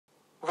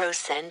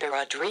Rosendo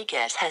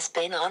Rodriguez has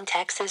been on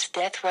Texas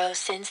death row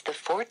since the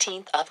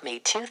 14th of May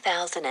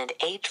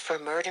 2008 for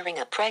murdering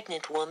a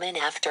pregnant woman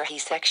after he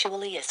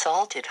sexually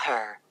assaulted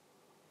her.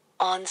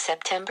 On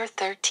September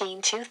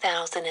 13,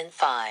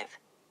 2005,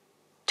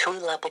 two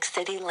Lubbock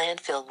City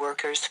landfill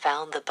workers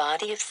found the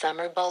body of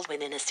Summer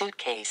Baldwin in a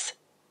suitcase.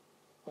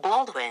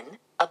 Baldwin,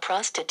 a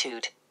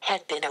prostitute,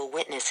 had been a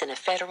witness in a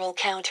federal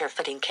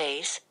counterfeiting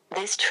case.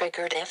 This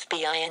triggered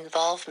FBI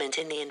involvement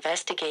in the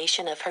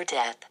investigation of her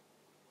death.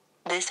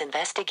 This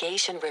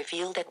investigation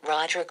revealed that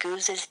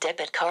Rodriguez's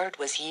debit card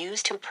was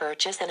used to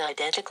purchase an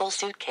identical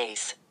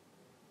suitcase.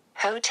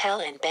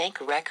 Hotel and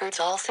bank records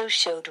also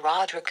showed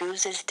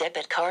Rodriguez's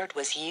debit card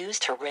was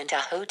used to rent a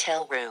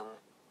hotel room.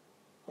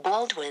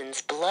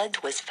 Baldwin's blood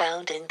was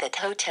found in that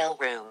hotel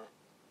room.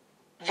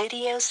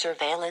 Video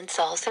surveillance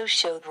also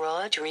showed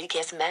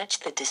Rodriguez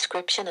matched the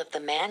description of the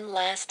man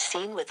last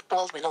seen with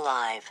Baldwin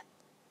alive.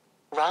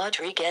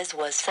 Rodriguez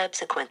was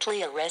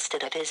subsequently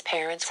arrested at his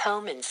parents'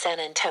 home in San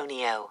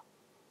Antonio.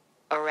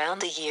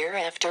 Around a year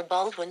after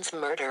Baldwin's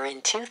murder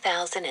in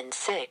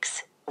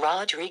 2006,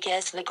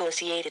 Rodriguez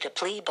negotiated a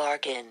plea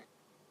bargain.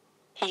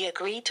 He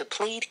agreed to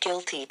plead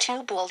guilty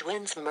to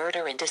Baldwin's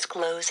murder and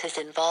disclose his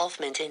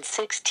involvement in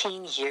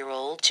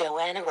 16-year-old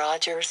Joanna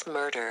Rogers'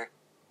 murder.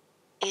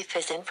 If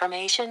his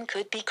information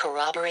could be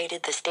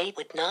corroborated, the state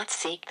would not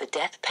seek the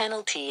death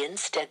penalty.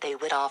 Instead, they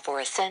would offer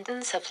a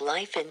sentence of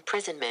life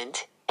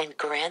imprisonment and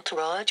grant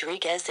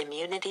Rodriguez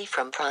immunity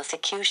from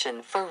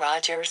prosecution for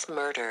Rogers'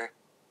 murder.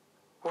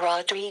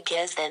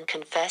 Rodriguez then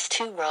confessed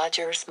to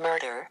Rogers'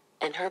 murder,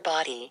 and her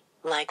body,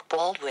 like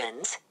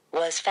Baldwin's,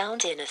 was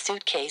found in a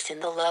suitcase in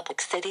the Lubbock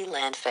City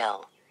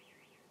landfill.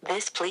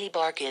 This plea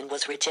bargain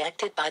was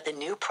rejected by the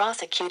new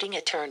prosecuting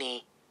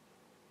attorney.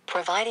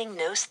 Providing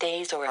no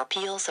stays or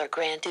appeals are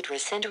granted,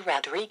 Rosendo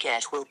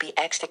Rodriguez will be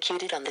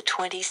executed on the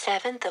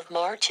 27th of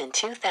March in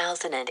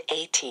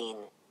 2018.